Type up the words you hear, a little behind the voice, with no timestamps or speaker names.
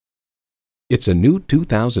It's a new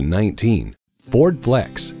 2019 Ford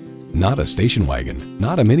Flex. Not a station wagon,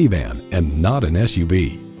 not a minivan, and not an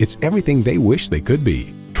SUV. It's everything they wish they could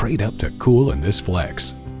be. Trade up to cool in this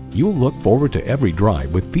Flex. You'll look forward to every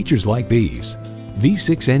drive with features like these: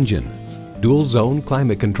 V6 engine, dual zone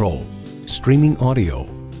climate control, streaming audio,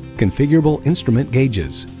 configurable instrument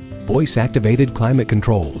gauges, voice activated climate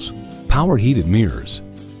controls, power heated mirrors,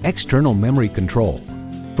 external memory control,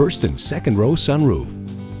 first and second row sunroof,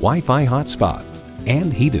 Wi-Fi hotspot,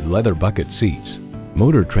 and heated leather bucket seats.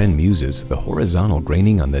 Motor Trend muses the horizontal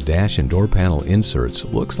graining on the dash and door panel inserts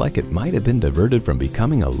looks like it might have been diverted from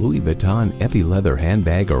becoming a Louis Vuitton epi-leather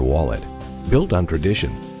handbag or wallet. Built on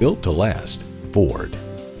tradition, built to last, Ford.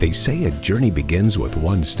 They say a journey begins with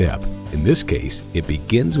one step. In this case, it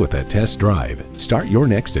begins with a test drive. Start your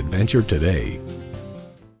next adventure today.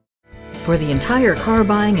 For the entire car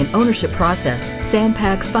buying and ownership process,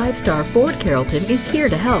 Sandpac's 5-star Ford Carrollton is here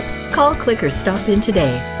to help. Call, click, or stop in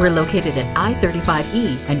today. We're located at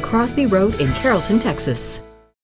I-35E and Crosby Road in Carrollton, Texas.